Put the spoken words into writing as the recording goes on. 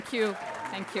Thank you.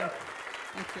 Thank you.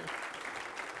 Thank you.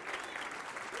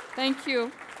 Thank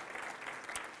you.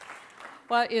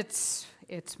 Well, it's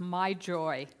my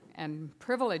joy and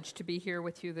privilege to be here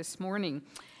with you this morning.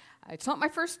 It's not my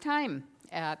first time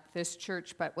at this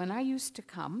church, but when I used to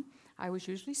come, I was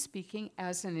usually speaking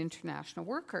as an international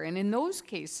worker. And in those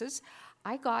cases,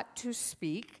 I got to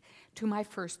speak to my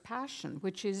first passion,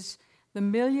 which is the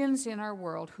millions in our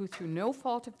world who, through no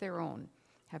fault of their own,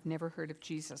 have never heard of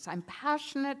Jesus. I'm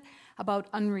passionate about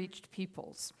unreached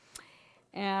peoples.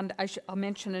 And I'll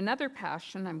mention another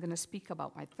passion. I'm going to speak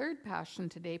about my third passion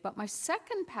today. But my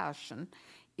second passion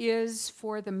is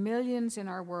for the millions in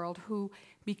our world who,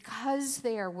 because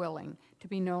they are willing to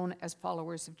be known as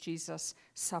followers of Jesus,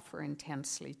 suffer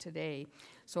intensely today.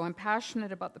 So I'm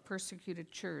passionate about the persecuted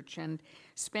church and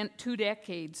spent 2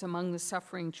 decades among the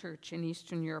suffering church in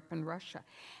Eastern Europe and Russia.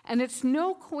 And it's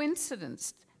no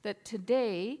coincidence that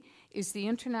today is the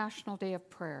International Day of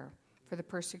Prayer for the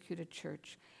persecuted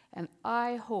church. And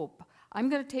I'm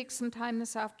going to take some time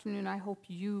this afternoon, I hope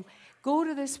you go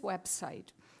to this website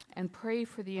and pray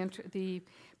for the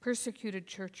persecuted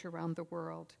church around the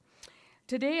world.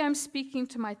 Today I'm speaking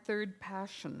to my third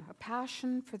passion, a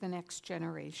passion for the next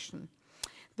generation.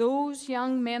 Those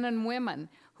young men and women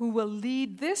who will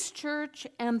lead this church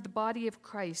and the body of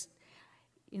Christ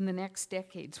in the next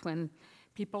decades when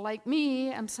people like me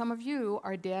and some of you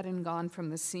are dead and gone from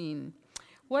the scene.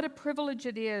 What a privilege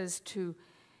it is to,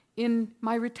 in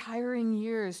my retiring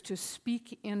years, to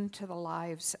speak into the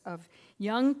lives of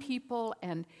young people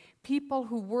and people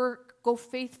who go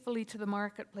faithfully to the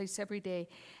marketplace every day,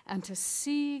 and to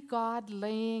see God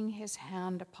laying his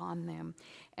hand upon them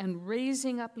and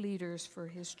raising up leaders for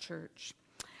his church.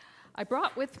 I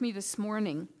brought with me this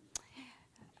morning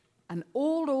an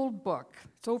old book.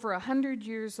 It's over 100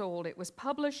 years old. It was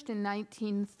published in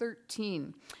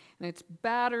 1913, and it's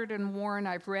battered and worn.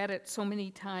 I've read it so many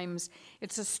times.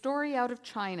 It's a story out of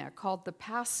China called The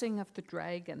Passing of the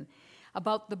Dragon,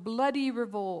 about the bloody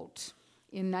revolt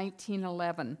in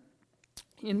 1911,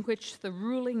 in which the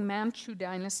ruling Manchu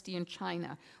dynasty in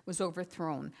China was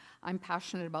overthrown. I'm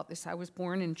passionate about this. I was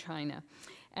born in China.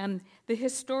 And the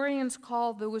historians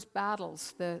call those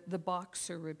battles the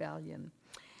Boxer Rebellion.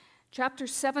 Chapter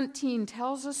 17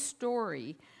 tells a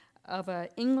story of an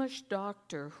English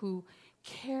doctor who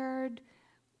cared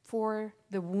for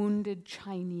the wounded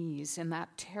Chinese in that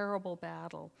terrible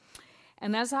battle.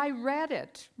 And as I read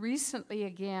it recently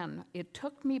again, it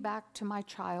took me back to my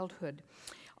childhood.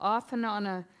 Often on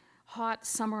a hot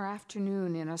summer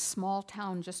afternoon in a small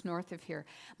town just north of here,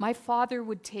 my father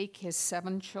would take his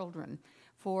 7 children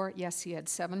he had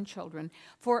 7 children,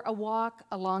 for a walk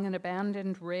along an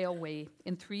abandoned railway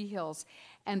in Three Hills.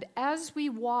 And as we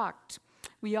walked,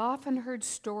 we often heard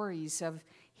stories of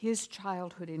his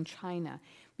childhood in China,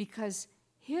 because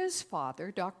his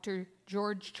father, Dr.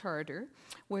 George Charter,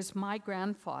 was my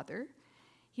grandfather.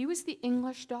 He was the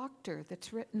English doctor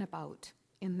that's written about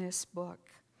in this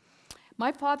book.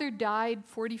 My father died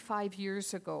 45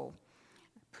 years ago,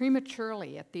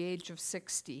 prematurely at the age of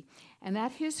 60. And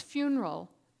at his funeral,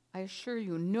 I assure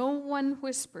you, no one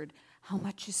whispered, "How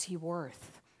much is he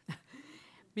worth?"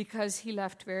 because he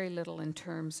left very little in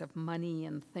terms of money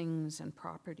and things and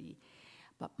property.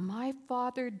 But my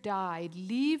father died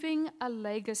leaving a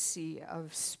legacy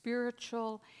of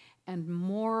spiritual and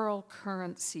moral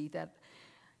currency that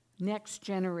next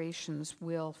generations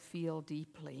will feel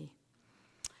deeply.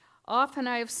 Often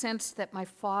I have sensed that my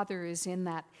father is in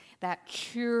that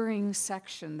cheering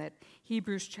section that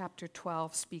Hebrews chapter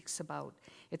 12 speaks about.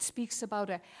 It speaks about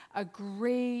a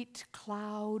great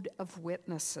cloud of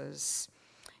witnesses.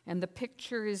 And the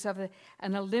picture is of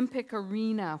an Olympic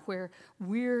arena where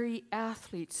weary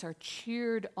athletes are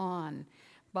cheered on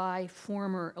by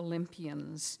former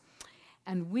Olympians.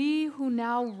 And we who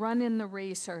now run in the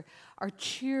race are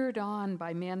cheered on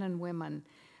by men and women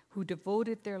who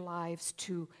devoted their lives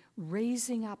to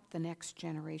raising up the next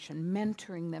generation,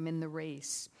 mentoring them in the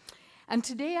race. And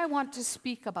today I want to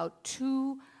speak about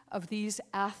 2 of these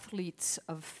athletes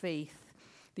of faith.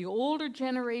 The older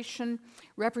generation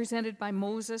represented by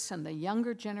Moses and the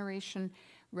younger generation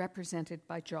represented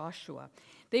by Joshua.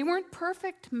 They weren't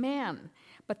perfect men,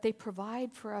 but they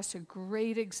provide for us a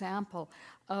great example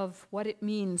of what it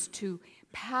means to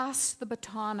pass the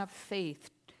baton of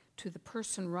faith to the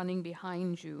person running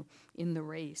behind you in the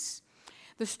race.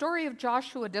 The story of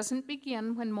Joshua doesn't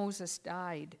begin when Moses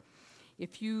died.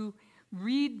 If you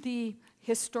read the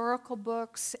historical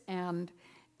books and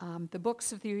the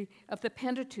books of the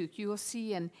Pentateuch, you will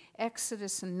see in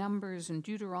Exodus and Numbers and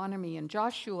Deuteronomy and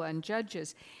Joshua and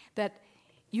Judges that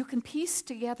you can piece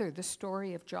together the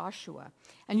story of Joshua.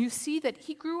 And you see that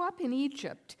he grew up in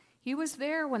Egypt. He was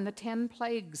there when the 10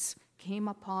 plagues came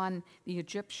upon the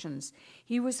Egyptians.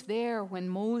 He was there when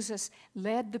Moses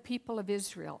led the people of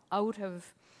Israel out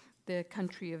of the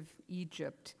country of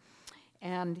Egypt.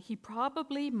 And he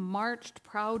probably marched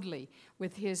proudly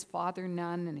with his father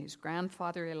Nun and his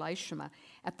grandfather Elishama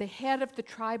at the head of the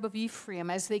tribe of Ephraim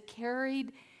as they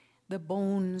carried the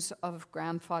bones of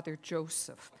grandfather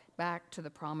Joseph back to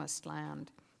the promised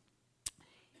land.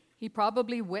 He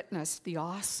probably witnessed the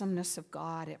awesomeness of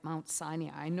God at Mount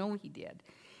Sinai. I know he did.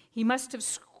 He must have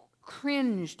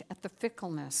cringed at the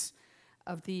fickleness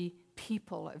of the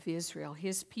people of Israel,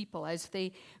 his people, as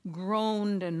they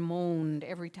groaned and moaned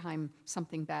every time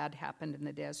something bad happened in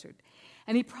the desert.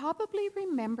 And he probably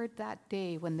remembered that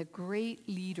day when the great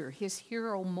leader, his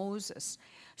hero Moses,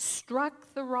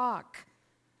 struck the rock.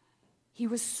 He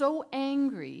was so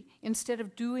angry, instead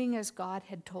of doing as God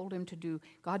had told him to do,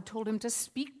 God told him to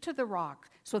speak to the rock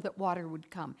so that water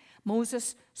would come.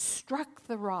 Moses struck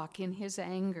the rock in his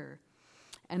anger.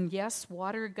 And yes,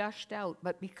 water gushed out,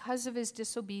 but because of his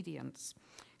disobedience,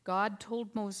 God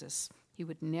told Moses he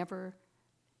would never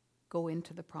go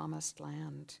into the promised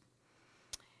land.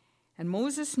 And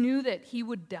Moses knew that he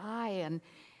would die and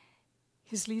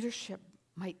his leadership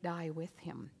might die with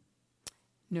him.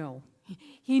 No,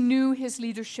 he knew his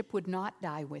leadership would not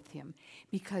die with him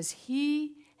because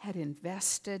he had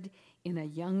invested in a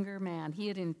younger man. He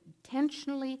had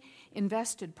intentionally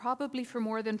invested, probably for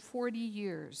more than 40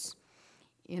 years,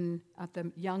 in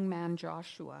the young man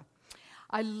Joshua.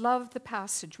 I love the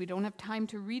passage. We don't have time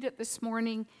to read it this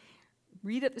morning.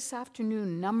 Read it this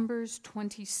afternoon, Numbers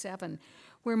 27,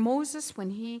 where Moses, when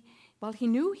he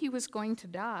knew he was going to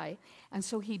die, and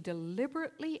so he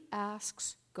deliberately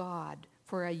asks God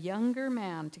for a younger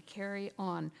man to carry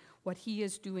on what he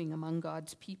is doing among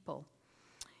God's people.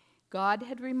 God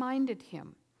had reminded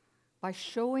him by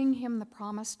showing him the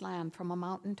promised land from a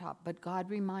mountaintop, but God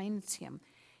reminds him,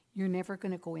 you're never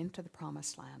going to go into the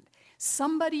promised land.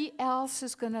 Somebody else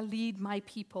is going to lead my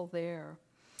people there.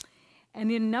 And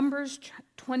in Numbers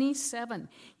 27,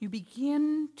 you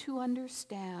begin to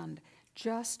understand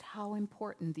just how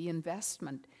important the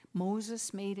investment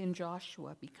Moses made in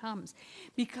Joshua becomes.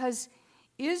 Because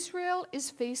Israel is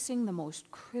facing the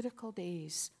most critical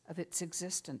days of its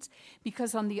existence.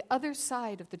 Because on the other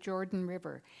side of the Jordan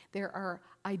River, there are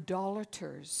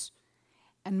idolaters.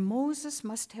 And Moses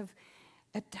must have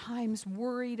at times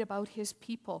worried about his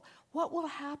people. What will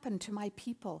happen to my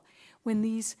people when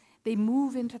they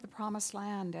move into the promised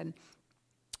land and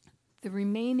the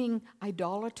remaining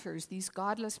idolaters, these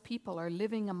godless people, are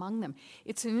living among them?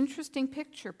 It's an interesting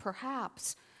picture,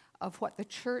 perhaps, of what the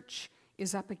church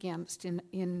is up against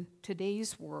in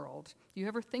today's world. Do you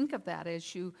ever think of that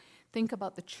as you think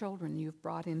about the children you've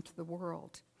brought into the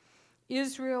world?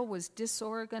 Israel was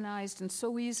disorganized and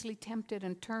so easily tempted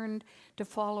and turned to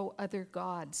follow other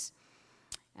gods.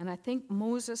 And I think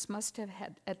Moses must have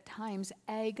had at times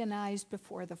agonized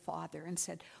before the Father and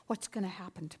said, what's going to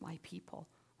happen to my people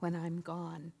when I'm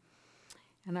gone?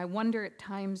 And I wonder at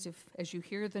times if, as you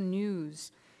hear the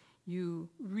news, you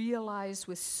realize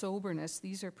with soberness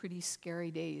these are pretty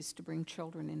scary days to bring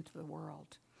children into the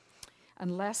world,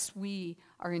 unless we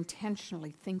are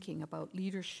intentionally thinking about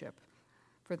leadership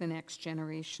for the next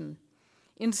generation.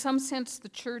 In some sense, the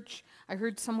church, I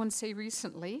heard someone say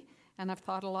recently, and I've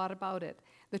thought a lot about it,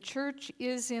 the church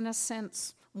is, in a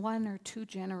sense, 1 or 2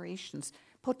 generations,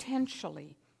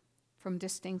 potentially, from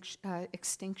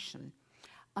extinction,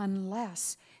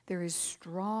 unless there is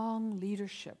strong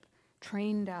leadership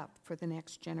trained up for the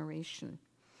next generation.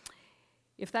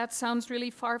 If that sounds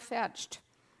really far-fetched,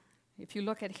 if you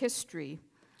look at history,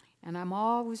 and I'm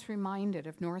always reminded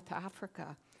of North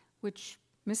Africa, which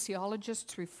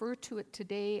missiologists refer to it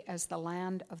today as the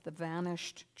land of the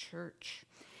vanished church.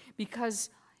 Because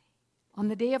on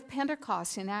the day of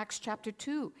Pentecost in Acts chapter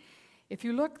 2, if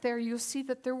you look there, you'll see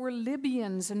that there were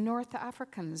Libyans and North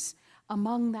Africans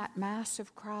among that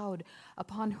massive crowd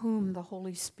upon whom the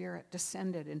Holy Spirit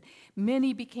descended. And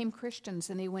many became Christians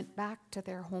and they went back to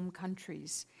their home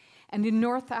countries. And in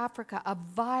North Africa, a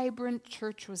vibrant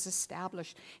church was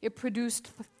established. It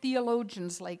produced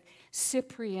theologians like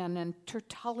Cyprian and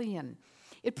Tertullian.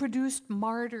 It produced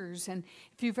martyrs, and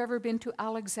if you've ever been to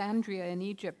Alexandria in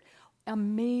Egypt,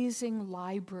 amazing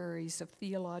libraries of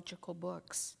theological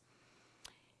books.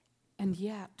 And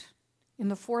yet, in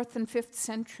the 4th and 5th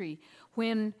century,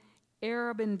 when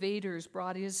Arab invaders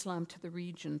brought Islam to the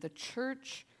region, the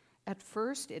church, at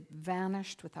first, it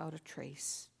vanished without a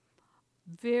trace.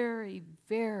 Very,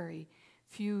 very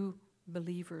few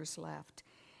believers left.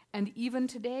 And even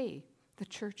today, the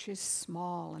church is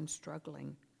small and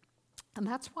struggling. And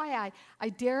that's why I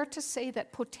dare to say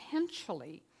that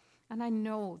potentially And I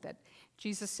know that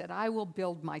Jesus said, I will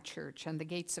build my church and the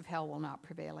gates of hell will not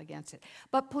prevail against it.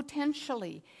 But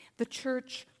potentially, the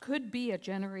church could be a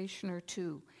generation or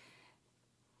two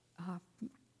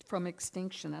from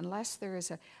extinction unless there is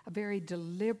a very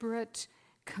deliberate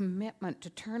commitment to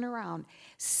turn around,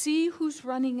 see who's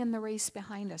running in the race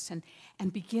behind us,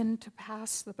 and begin to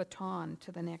pass the baton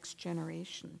to the next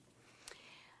generation.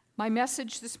 My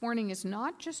message this morning is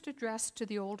not just addressed to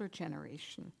the older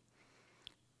generation,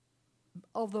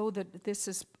 although this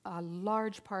is a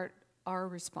large part our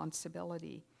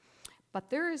responsibility. But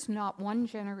there is not one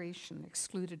generation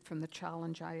excluded from the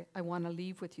challenge I want to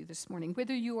leave with you this morning.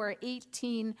 Whether you are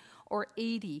 18 or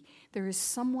 80, there is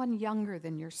someone younger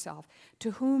than yourself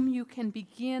to whom you can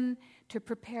begin to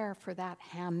prepare for that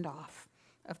handoff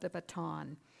of the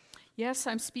baton. Yes,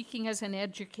 I'm speaking as an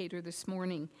educator this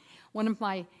morning. One of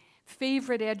my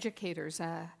favorite educators,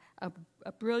 a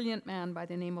brilliant man by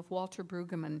the name of Walter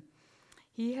Brueggemann,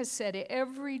 he has said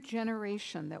every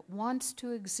generation that wants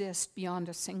to exist beyond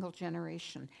a single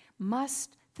generation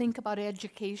must think about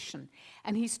education.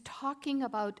 And he's talking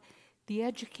about the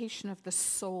education of the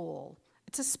soul.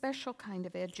 It's a special kind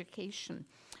of education.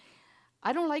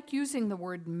 I don't like using the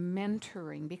word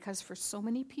mentoring because for so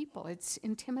many people it's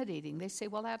intimidating. They say,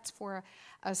 well, that's for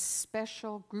a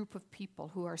special group of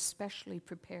people who are specially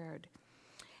prepared.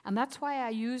 And that's why I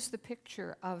use the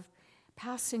picture of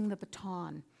passing the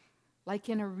baton, like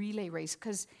in a relay race,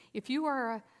 because if you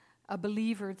are a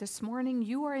believer this morning,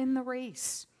 you are in the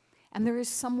race, and there is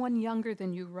someone younger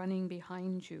than you running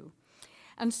behind you.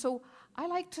 And so I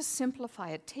like to simplify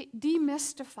it,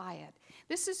 demystify it.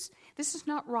 This is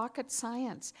not rocket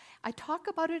science. I talk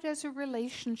about it as a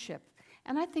relationship,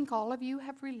 and I think all of you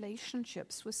have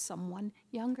relationships with someone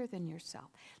younger than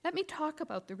yourself. Let me talk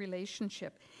about the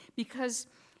relationship, because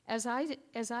as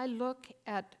I look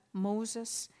at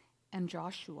Moses and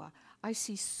Joshua, I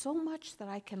see so much that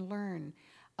I can learn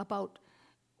about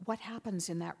what happens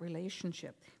in that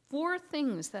relationship. 4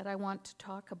 things that I want to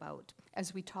talk about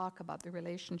as we talk about the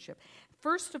relationship.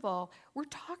 First of all, we're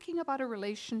talking about a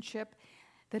relationship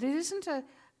that it isn't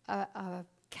a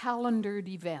calendared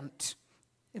event.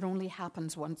 It only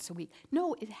happens once a week.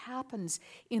 No, it happens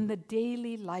in the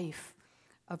daily life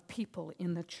of people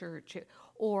in the church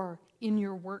or in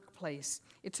your workplace.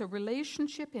 It's a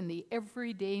relationship in the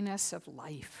everydayness of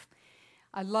life.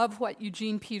 I love what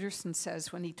Eugene Peterson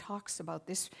says when he talks about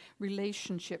this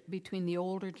relationship between the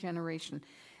older generation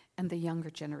and the younger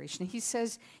generation. He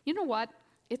says, you know what?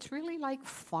 It's really like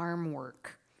farm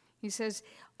work. He says,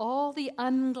 all the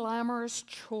unglamorous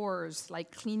chores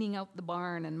like cleaning out the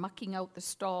barn and mucking out the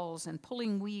stalls and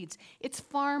pulling weeds, it's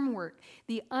farm work.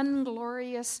 The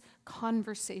unglorious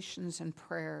conversations and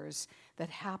prayers that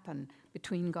happen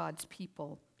between God's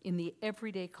people in the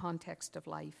everyday context of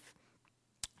life.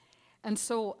 And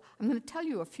so I'm going to tell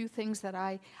you a few things that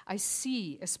I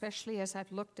see, especially as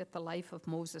I've looked at the life of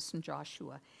Moses and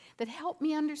Joshua, that help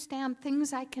me understand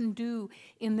things I can do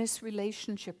in this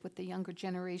relationship with the younger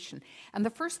generation. And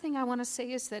the first thing I want to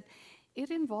say is that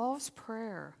it involves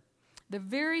prayer. The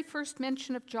very first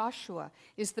mention of Joshua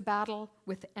is the battle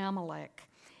with Amalek.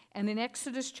 And in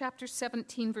Exodus chapter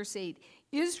 17, verse 8,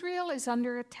 Israel is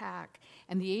under attack,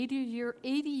 and the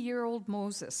 80-year-old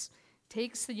Moses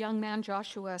takes the young man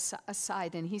Joshua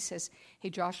aside, and he says, hey,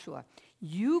 Joshua,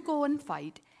 you go and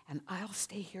fight, and I'll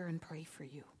stay here and pray for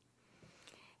you.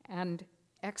 And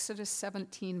Exodus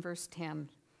 17, verse 10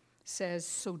 says,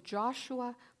 so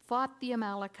Joshua fought the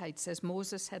Amalekites as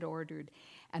Moses had ordered,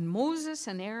 and Moses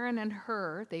and Aaron and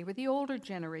Hur, they were the older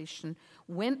generation,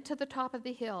 went to the top of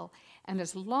the hill, and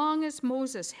as long as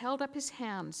Moses held up his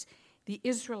hands, the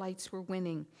Israelites were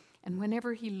winning. And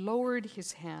whenever he lowered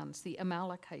his hands, the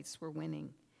Amalekites were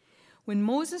winning. When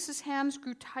Moses' hands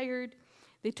grew tired,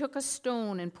 they took a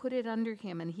stone and put it under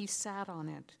him, and he sat on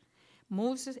it.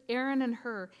 Moses, Aaron, and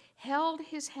Hur held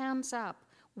his hands up,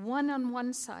 one on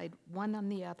one side, one on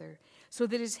the other, so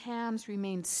that his hands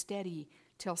remained steady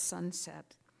till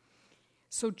sunset.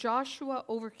 So Joshua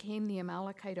overcame the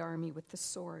Amalekite army with the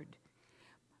sword.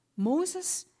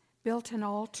 Moses built an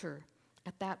altar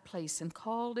at that place and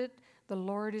called it, the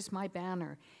Lord is my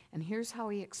banner. And here's how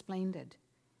he explained it.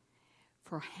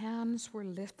 For hands were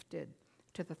lifted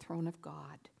to the throne of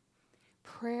God.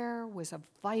 Prayer was a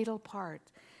vital part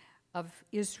of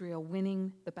Israel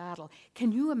winning the battle.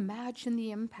 Can you imagine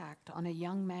the impact on a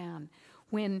young man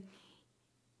when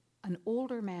an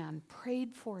older man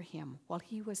prayed for him while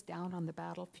he was down on the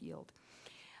battlefield?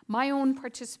 My own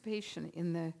participation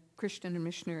in the Christian and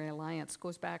Missionary Alliance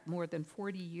goes back more than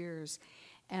 40 years.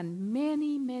 And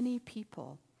many, many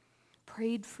people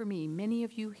prayed for me, many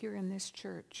of you here in this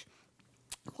church,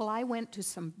 Well, I went to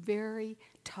some very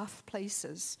tough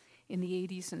places in the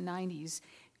 80s and 90s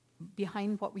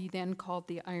behind what we then called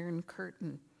the Iron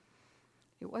Curtain.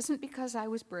 It wasn't because I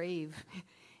was brave.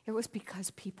 It was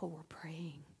because people were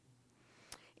praying.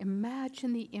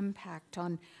 Imagine the impact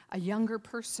on a younger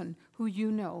person who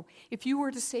you know. If you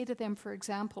were to say to them, for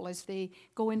example, as they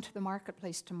go into the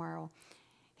marketplace tomorrow,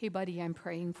 "Hey, buddy, I'm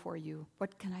praying for you.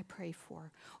 What can I pray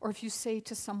for?" Or if you say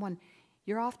to someone,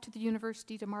 "You're off to the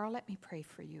university tomorrow, let me pray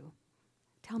for you.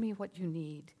 Tell me what you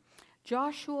need."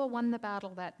 Joshua won the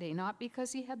battle that day, not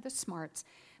because he had the smarts,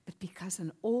 but because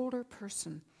an older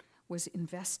person was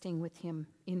investing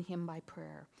in him by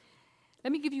prayer.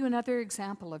 Let me give you another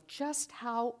example of just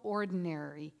how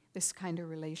ordinary this kind of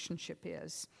relationship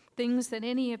is. Things that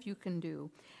any of you can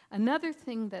do. Another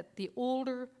thing that the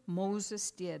older Moses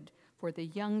did for the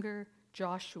younger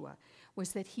Joshua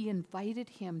was that he invited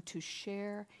him to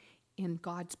share in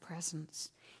God's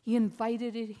presence. He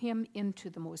invited him into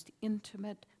the most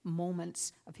intimate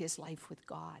moments of his life with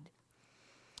God.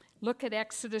 Look at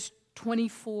Exodus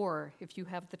 24, if you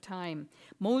have the time.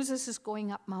 Moses is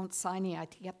going up Mount Sinai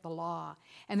to get the law.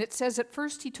 And it says at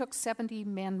first he took 70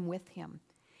 men with him.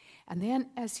 And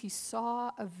then as he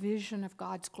saw a vision of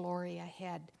God's glory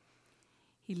ahead,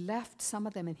 he left some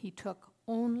of them and he took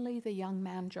only the young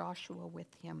man Joshua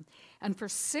with him. And for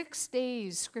 6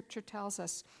 days, Scripture tells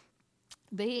us,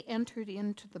 they entered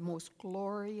into the most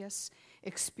glorious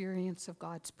experience of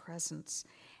God's presence.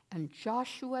 And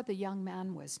Joshua, the young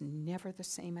man, was never the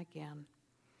same again.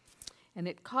 And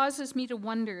it causes me to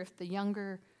wonder if the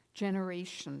younger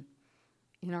generation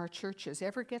in our churches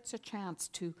ever gets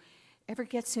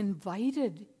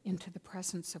invited into the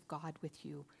presence of God with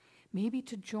you. Maybe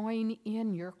to join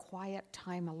in your quiet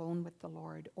time alone with the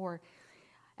Lord. Or,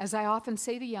 as I often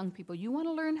say to young people, you want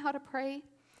to learn how to pray?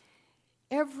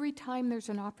 Every time there's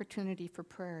an opportunity for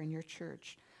prayer in your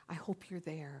church, I hope you're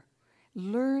there,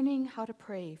 learning how to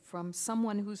pray from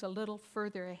someone who's a little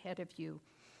further ahead of you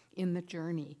in the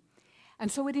journey. And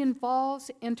so it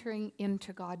involves entering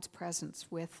into God's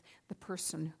presence with the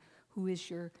person who is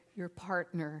your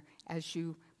partner as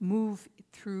you move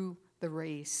through the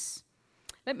race.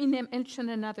 Let me mention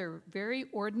another very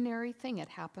ordinary thing. It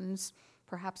happens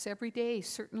perhaps every day,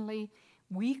 certainly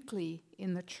weekly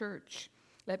in the church.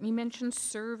 Let me mention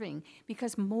serving,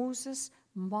 because Moses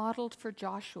modeled for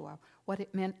Joshua what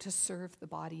it meant to serve the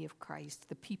body of Christ,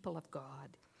 the people of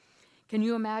God. Can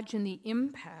you imagine the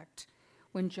impact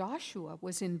when Joshua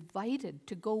was invited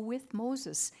to go with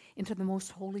Moses into the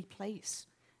most holy place?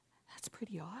 That's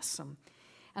pretty awesome.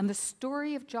 And the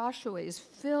story of Joshua is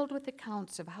filled with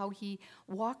accounts of how he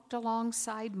walked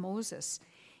alongside Moses.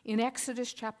 In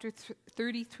Exodus chapter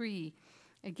 33,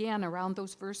 again around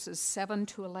those verses 7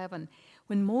 to 11,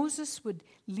 when Moses would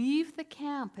leave the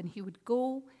camp and he would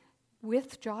go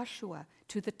with Joshua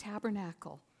to the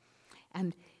tabernacle,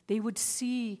 and they would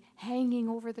see hanging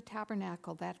over the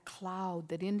tabernacle that cloud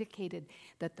that indicated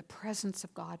that the presence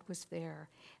of God was there.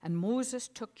 And Moses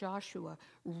took Joshua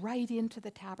right into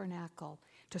the tabernacle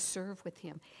to serve with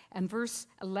him. And verse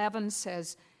 11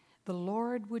 says, "The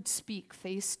Lord would speak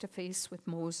face to face with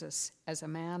Moses as a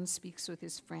man speaks with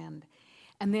his friend."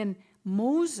 And then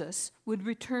Moses would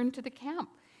return to the camp.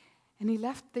 And he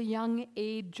left the young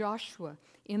aide Joshua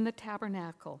in the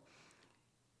tabernacle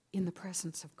in the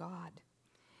presence of God.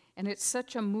 And it's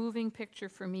such a moving picture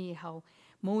for me how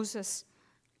Moses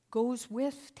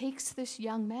takes this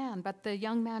young man, but the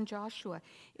young man Joshua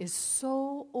is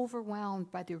so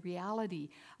overwhelmed by the reality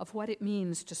of what it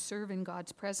means to serve in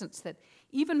God's presence that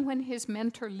even when his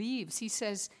mentor leaves, he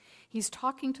says, he's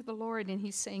talking to the Lord and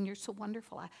he's saying, "You're so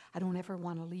wonderful. I don't ever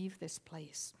want to leave this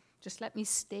place. Just let me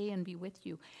stay and be with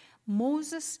you."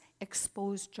 Moses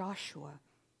exposed Joshua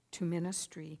to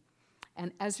ministry,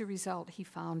 and as a result, he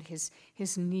found his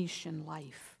niche in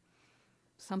life.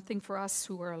 Something for us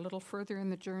who are a little further in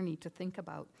the journey to think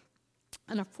about.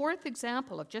 And a fourth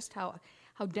example of just how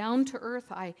down to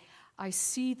earth I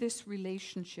see this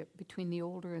relationship between the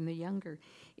older and the younger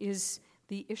is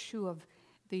the issue of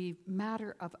the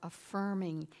matter of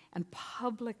affirming and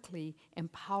publicly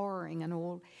empowering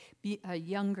a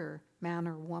younger man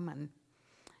or woman.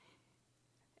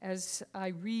 As I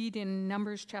read in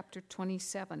Numbers chapter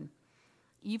 27,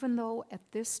 even though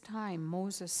at this time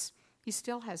Moses, he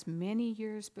still has many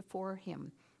years before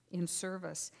him in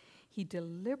service, he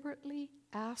deliberately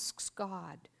asks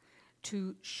God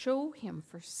to show him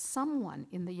for someone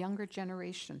in the younger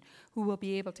generation who will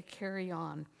be able to carry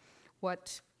on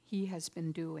what he has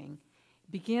been doing.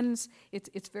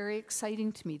 It's very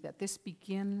exciting to me that this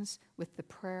begins with the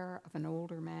prayer of an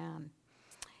older man.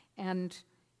 And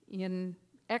in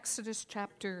Exodus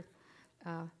chapter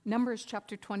Numbers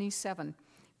chapter 27,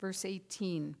 verse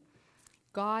 18.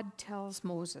 God tells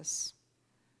Moses,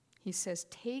 he says,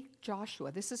 take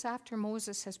Joshua. This is after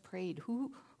Moses has prayed.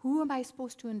 Who am I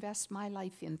supposed to invest my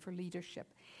life in for leadership?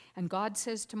 And God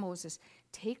says to Moses,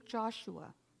 take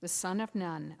Joshua, the son of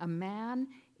Nun, a man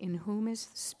in whom is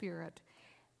the Spirit,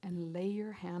 and lay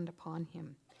your hand upon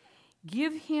him.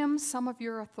 Give him some of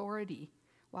your authority.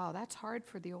 Wow, that's hard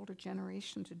for the older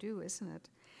generation to do, isn't it?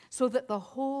 So that the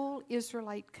whole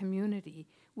Israelite community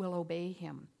will obey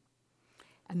him.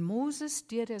 And Moses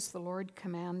did as the Lord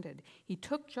commanded. He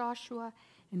took Joshua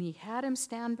and he had him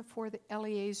stand before the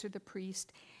Eleazar the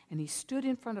priest, and he stood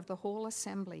in front of the whole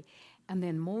assembly. And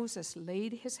then Moses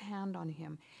laid his hand on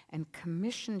him and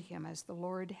commissioned him as the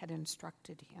Lord had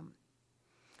instructed him.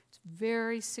 It's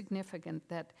very significant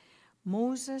that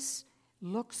Moses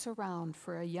looks around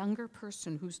for a younger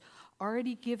person who's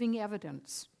already giving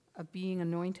evidence of being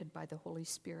anointed by the Holy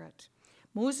Spirit.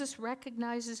 Moses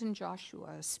recognizes in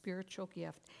Joshua a spiritual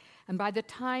gift. And by the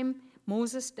time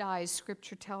Moses dies,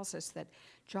 Scripture tells us that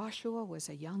Joshua was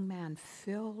a young man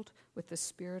filled with the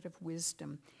spirit of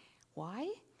wisdom. Why?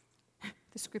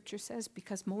 The Scripture says,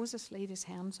 because Moses laid his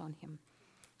hands on him.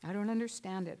 I don't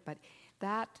understand it, but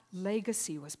that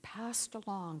legacy was passed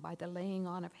along by the laying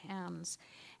on of hands.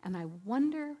 And I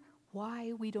wonder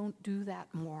why we don't do that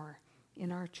more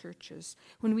in our churches.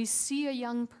 When we see a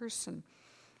young person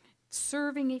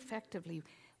serving effectively,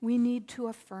 we need to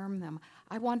affirm them.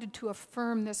 I wanted to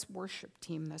affirm this worship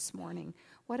team this morning.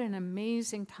 What an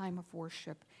amazing time of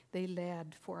worship they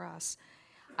led for us.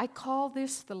 I call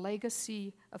this the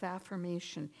legacy of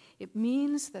affirmation. It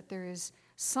means that there is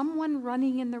someone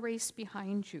running in the race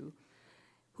behind you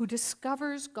who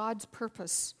discovers God's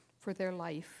purpose for their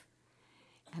life,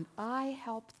 and I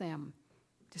help them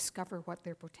discover what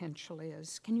their potential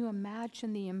is. Can you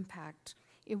imagine the impact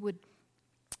it would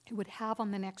have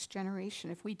on the next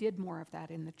generation if we did more of that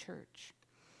in the church?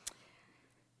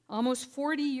 Almost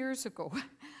 40 years ago,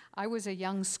 I was a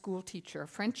young school teacher, a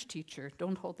French teacher,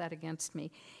 don't hold that against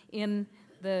me, in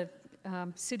the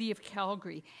city of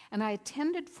Calgary. And I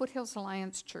attended Foothills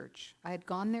Alliance Church. I had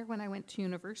gone there when I went to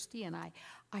university, and I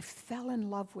fell in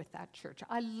love with that church.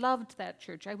 I loved that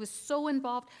church. I was so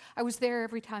involved. I was there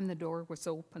every time the door was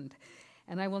opened.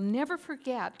 And I will never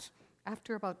forget,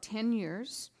 after about 10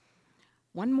 years,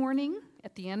 one morning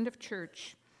at the end of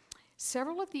church,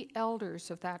 several of the elders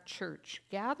of that church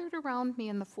gathered around me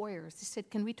in the foyer. They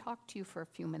said, "Can we talk to you for a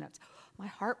few minutes?" My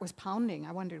heart was pounding.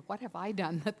 I wondered, what have I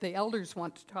done that the elders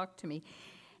want to talk to me?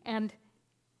 And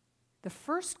the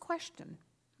first question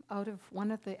out of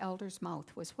one of the elders'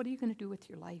 mouth was, "What are you going to do with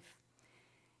your life?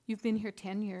 You've been here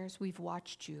 10 years. We've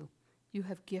watched you. You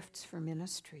have gifts for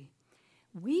ministry.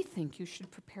 We think you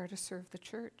should prepare to serve the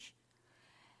church."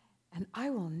 And I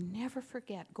will never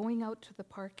forget going out to the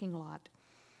parking lot.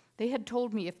 They had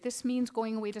told me, if this means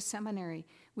going away to seminary,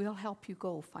 we'll help you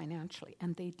go financially.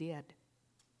 And they did.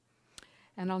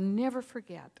 And I'll never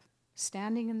forget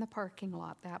standing in the parking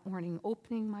lot that morning,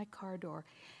 opening my car door,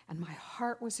 and my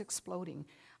heart was exploding.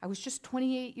 I was just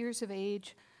 28 years of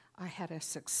age. I had a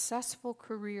successful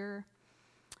career,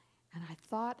 and I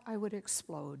thought I would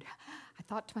explode. I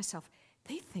thought to myself,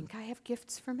 they think I have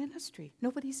gifts for ministry.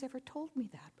 Nobody's ever told me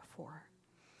that before.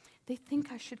 They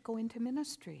think I should go into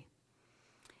ministry.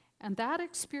 And that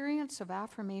experience of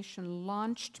affirmation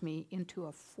launched me into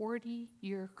a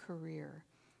 40-year career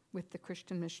with the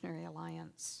Christian Missionary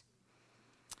Alliance.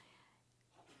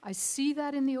 I see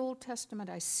that in the Old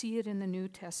Testament. I see it in the New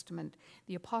Testament.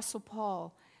 The Apostle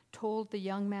Paul told the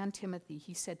young man Timothy,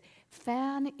 he said,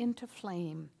 "Fan into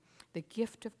flame the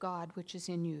gift of God which is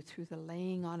in you through the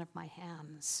laying on of my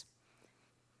hands."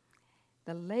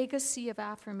 The legacy of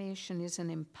affirmation is an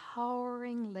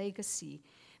empowering legacy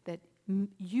that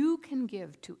you can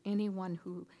give to anyone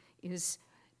who is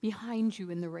behind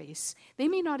you in the race. They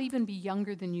may not even be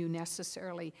younger than you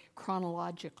necessarily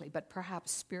chronologically, but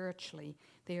perhaps spiritually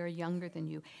they are younger than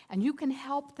you. And you can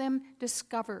help them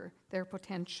discover their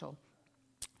potential.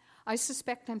 I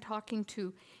suspect I'm talking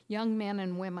to young men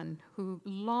and women who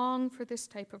long for this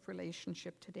type of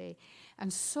relationship today.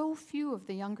 And so few of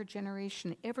the younger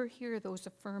generation ever hear those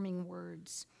affirming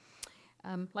words.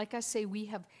 Like I say, we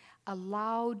have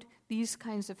allowed these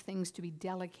kinds of things to be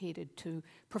delegated to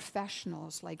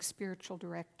professionals like spiritual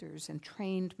directors and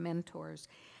trained mentors.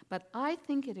 But I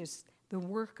think it is the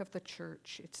work of the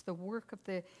church. It's the work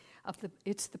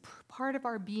it's the part of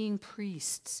our being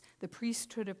priests, the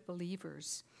priesthood of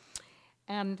believers.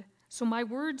 And so my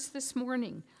words this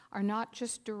morning are not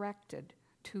just directed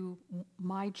to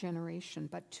my generation,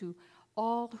 but to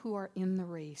all who are in the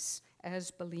race as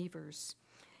believers.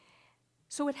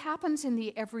 So it happens in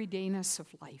the everydayness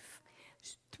of life.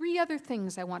 3 other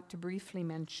things I want to briefly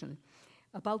mention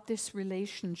about this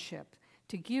relationship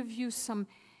to give you some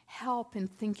help in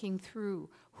thinking through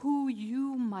who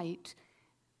you might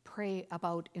pray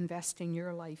about investing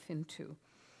your life into.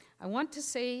 I want to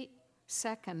say,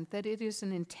 second, that it is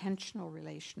an intentional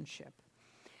relationship.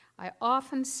 I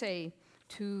often say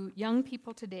to young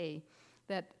people today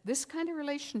that this kind of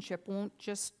relationship won't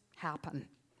just happen.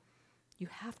 You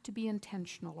have to be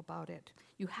intentional about it.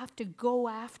 You have to go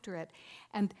after it.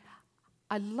 And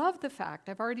I love the fact,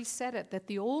 I've already said it, that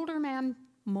the older man,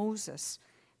 Moses,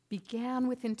 began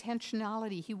with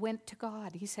intentionality. He went to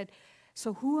God. He said,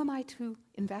 so who am I to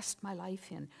invest my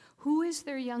life in? Who is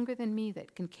there younger than me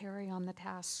that can carry on the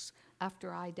tasks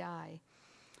after I die?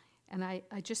 And I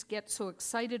just get so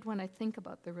excited when I think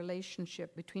about the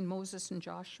relationship between Moses and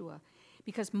Joshua,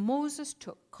 because Moses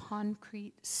took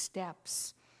concrete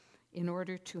steps in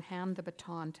order to hand the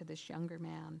baton to this younger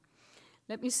man.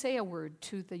 Let me say a word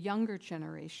to the younger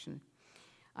generation.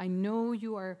 I know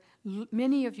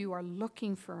many of you are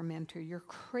looking for a mentor. You're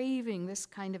craving this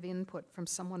kind of input from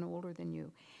someone older than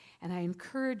you. And I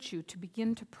encourage you to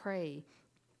begin to pray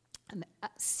and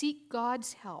seek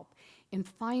God's help in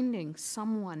finding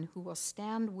someone who will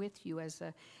stand with you as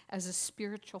a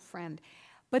spiritual friend.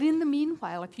 But in the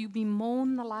meanwhile, if you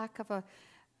bemoan the lack of a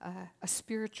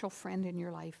spiritual friend in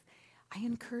your life, I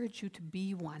encourage you to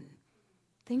be one.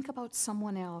 Think about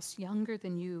someone else younger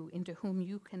than you into whom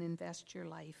you can invest your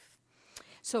life.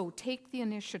 So take the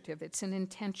initiative. It's an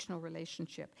intentional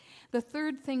relationship. The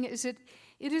third thing is it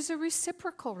is a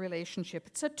reciprocal relationship.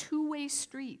 It's a two-way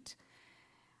street.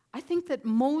 I think that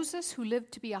Moses, who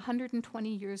lived to be 120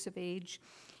 years of age,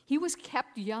 he was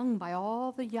kept young by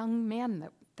all the young men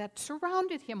that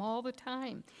surrounded him all the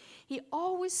time. He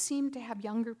always seemed to have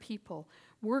younger people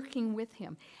working with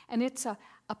him. And it's a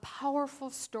powerful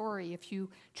story if you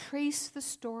trace the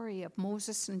story of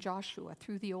Moses and Joshua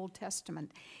through the Old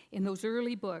Testament in those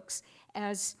early books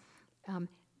as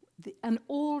an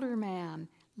older man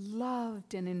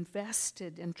loved and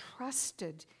invested and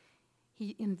trusted.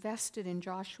 He invested in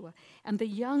Joshua. And the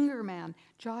younger man,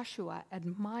 Joshua,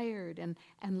 admired and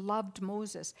loved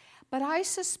Moses. But I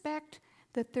suspect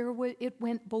that it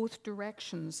went both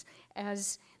directions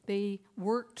as they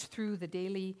worked through the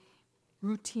daily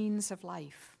routines of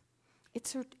life.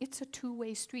 It's a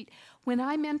two-way street. When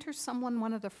I mentor someone,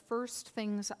 one of the first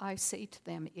things I say to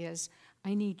them is,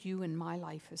 I need you in my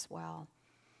life as well.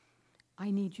 I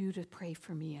need you to pray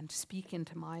for me and speak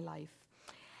into my life.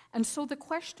 And so the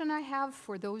question I have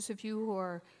for those of you who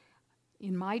are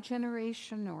in my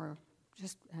generation or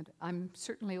and I'm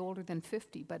certainly older than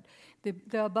 50, but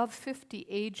the above 50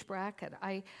 age bracket,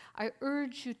 I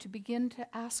urge you to begin to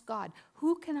ask God,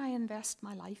 who can I invest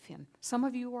my life in? Some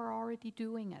of you are already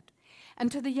doing it.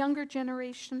 And to the younger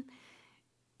generation,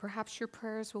 perhaps your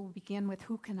prayers will begin with,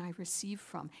 who can I receive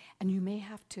from? And you may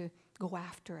have to go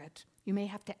after it. You may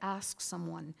have to ask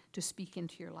someone to speak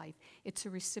into your life. It's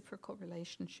a reciprocal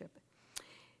relationship.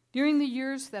 During the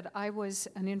years that I was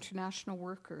an international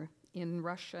worker in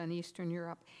Russia and Eastern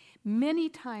Europe, many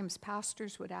times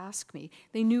pastors would ask me,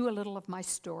 they knew a little of my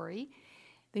story,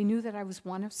 they knew that I was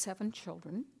one of 7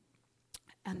 children,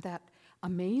 and that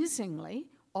amazingly,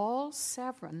 all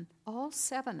seven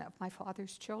of my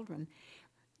father's children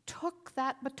took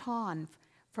that baton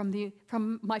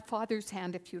from my father's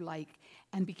hand, if you like,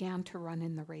 and began to run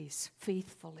in the race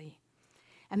faithfully.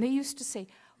 And they used to say,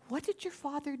 what did your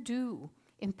father do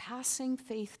in passing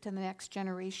faith to the next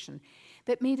generation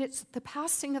that made the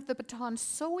passing of the baton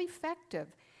so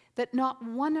effective that not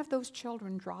one of those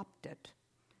children dropped it?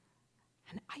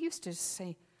 And I used to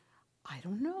say, I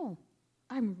don't know.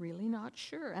 I'm really not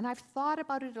sure. And I've thought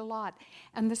about it a lot.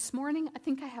 And this morning, I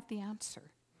think I have the answer.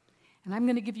 And I'm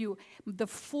going to give you the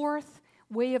 4th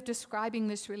way of describing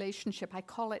this relationship. I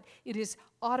call it is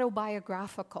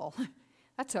autobiographical.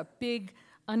 That's a big,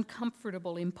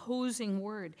 uncomfortable, imposing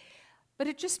word. But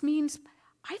it just means,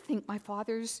 I think my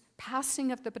father's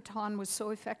passing of the baton was so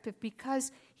effective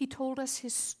because he told us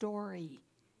his story.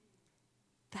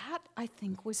 That, I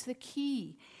think, was the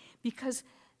key. Because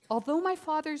although my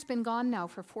father's been gone now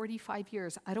for 45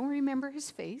 years, I don't remember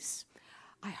his face.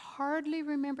 I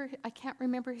can't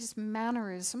remember his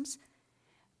mannerisms,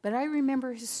 but I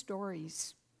remember his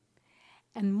stories.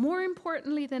 And more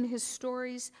importantly than his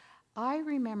stories, I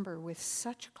remember with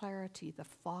such clarity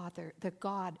the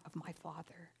God of my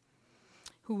father,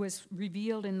 who was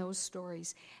revealed in those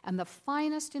stories. And the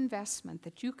finest investment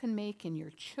that you can make in your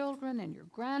children and your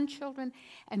grandchildren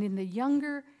and in the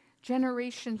younger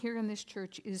generation here in this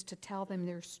church is to tell them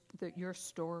your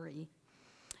story.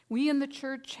 We in the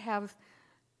church have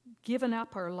given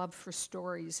up our love for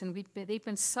stories, and they've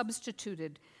been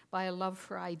substituted by a love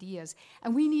for ideas.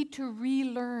 And we need to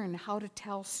relearn how to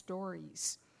tell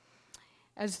stories.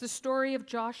 As the story of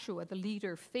Joshua, the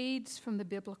leader, fades from the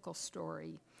biblical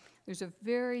story, there's a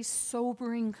very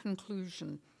sobering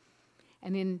conclusion.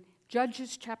 And in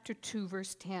Judges chapter 2,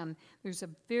 verse 10, there's a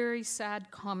very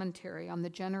sad commentary on the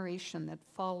generation that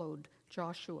followed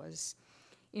Joshua's.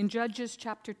 In Judges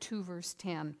chapter 2, verse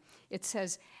 10, it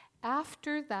says,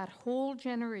 "After that whole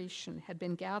generation had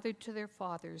been gathered to their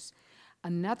fathers,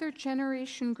 another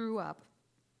generation grew up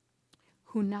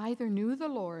who neither knew the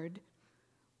Lord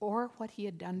or what he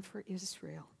had done for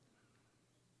Israel.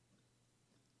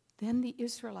 Then the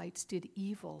Israelites did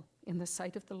evil in the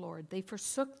sight of the Lord. They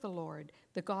forsook the Lord,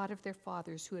 the God of their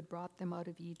fathers, who had brought them out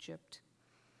of Egypt."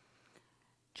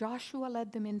 Joshua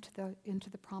led them into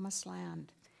the promised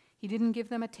land. He didn't give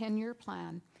them a 10-year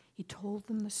plan. He told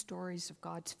them the stories of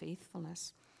God's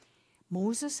faithfulness.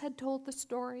 Moses had told the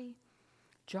story.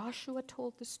 Joshua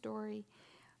told the story.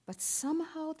 But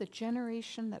somehow the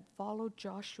generation that followed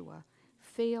Joshua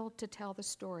failed to tell the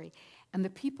story. And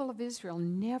the people of Israel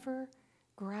never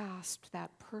grasped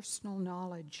that personal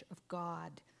knowledge of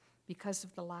God because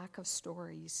of the lack of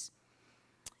stories.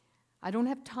 I don't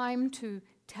have time to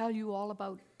tell you all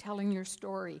about telling your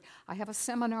story. I have a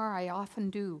seminar I often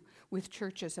do with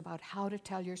churches about how to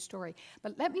tell your story.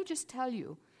 But let me just tell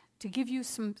you, to give you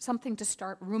something to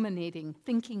start ruminating,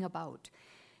 thinking about.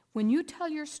 When you tell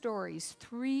your stories,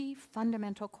 3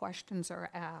 fundamental questions are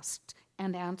asked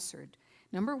and answered.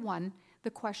 Number 1, the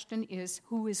question is,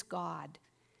 who is God?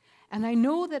 And I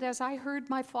know that as I heard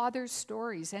my father's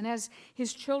stories and as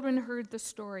his children heard the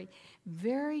story,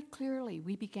 very clearly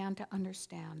we began to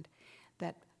understand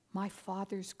that my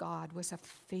father's God was a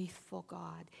faithful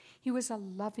God. He was a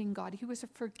loving God. He was a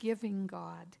forgiving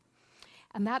God.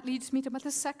 And that leads me to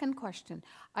the second question.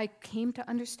 I came to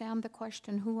understand the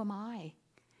question, who am I?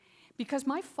 Because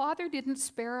my father didn't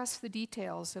spare us the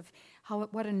details of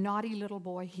what a naughty little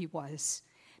boy he was.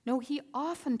 No, he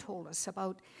often told us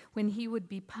about when he would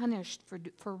be punished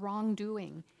for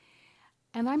wrongdoing.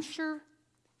 And I'm sure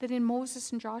that in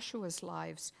Moses and Joshua's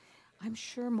lives, I'm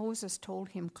sure Moses told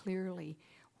him clearly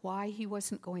why he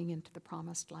wasn't going into the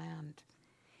promised land.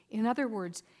 In other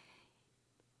words,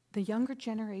 the younger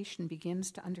generation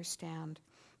begins to understand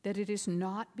that it is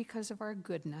not because of our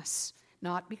goodness,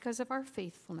 not because of our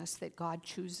faithfulness that God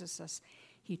chooses us.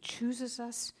 He chooses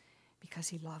us because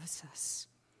he loves us.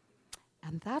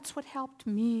 And that's what helped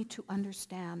me to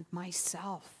understand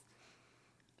myself.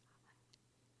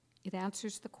 It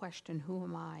answers the question, who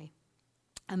am I?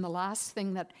 And the last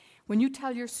thing, that when you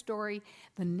tell your story,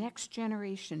 the next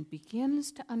generation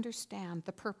begins to understand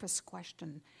the purpose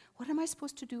question. What am I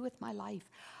supposed to do with my life?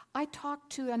 I talk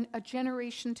to a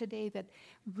generation today that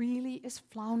really is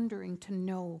floundering to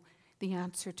know the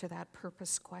answer to that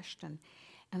purpose question.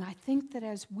 And I think that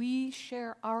as we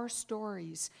share our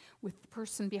stories with the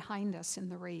person behind us in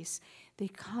the race, they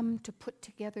come to put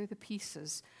together the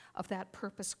pieces of that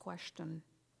purpose question.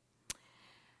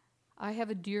 I have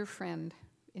a dear friend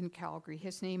in Calgary.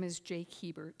 His name is Jake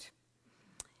Hebert.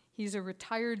 He's a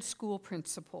retired school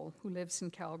principal who lives in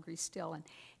Calgary still. And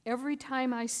every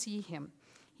time I see him,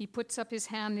 he puts up his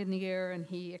hand in the air and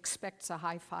he expects a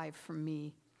high five from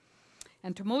me.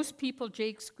 And to most people,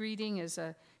 Jake's greeting is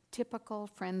a typical,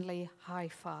 friendly high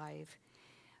five.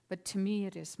 But to me,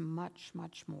 it is much,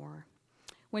 much more.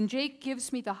 When Jake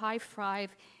gives me the high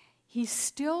five, he's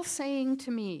still saying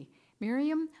to me,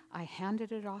 "Miriam, I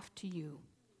handed it off to you."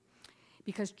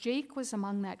 Because Jake was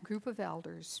among that group of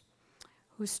elders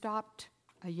who stopped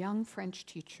a young French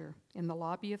teacher in the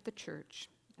lobby of the church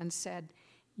and said,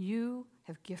 "You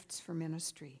have gifts for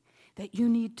ministry that you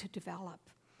need to develop.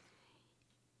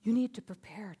 You need to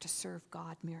prepare to serve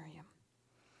God, Miriam."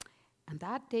 And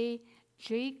that day,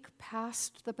 Jake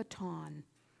passed the baton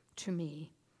to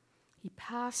me. He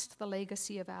passed the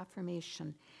legacy of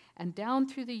affirmation. And down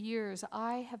through the years,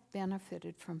 I have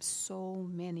benefited from so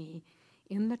many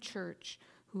in the church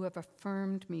who have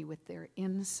affirmed me with their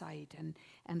insight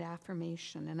and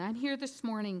affirmation. And I'm here this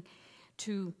morning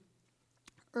to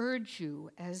urge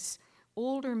you, as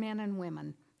older men and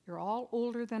women, you're all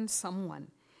older than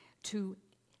someone, to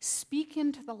speak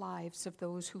into the lives of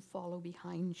those who follow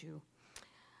behind you.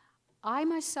 I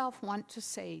myself want to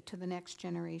say to the next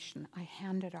generation, I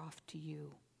hand it off to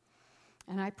you.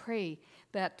 And I pray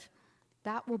that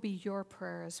that will be your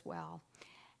prayer as well.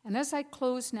 And as I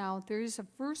close now, there is a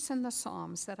verse in the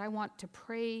Psalms that I want to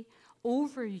pray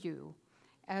over you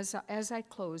as I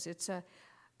close. It's a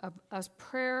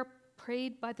prayer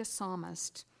prayed by the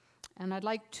psalmist, and I'd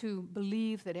like to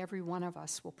believe that every one of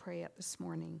us will pray it this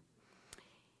morning.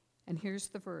 And here's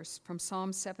the verse from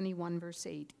Psalm 71, verse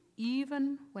 8.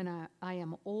 Even when I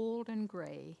am old and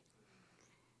gray,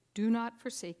 do not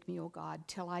forsake me, O God,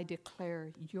 till I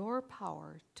declare your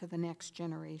power to the next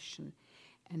generation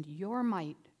and your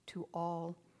might to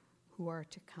all who are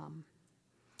to come.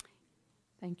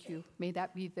 Thank you. May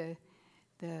that be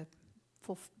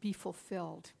be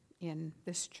fulfilled in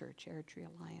this church, Airdrie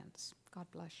Alliance. God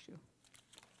bless you.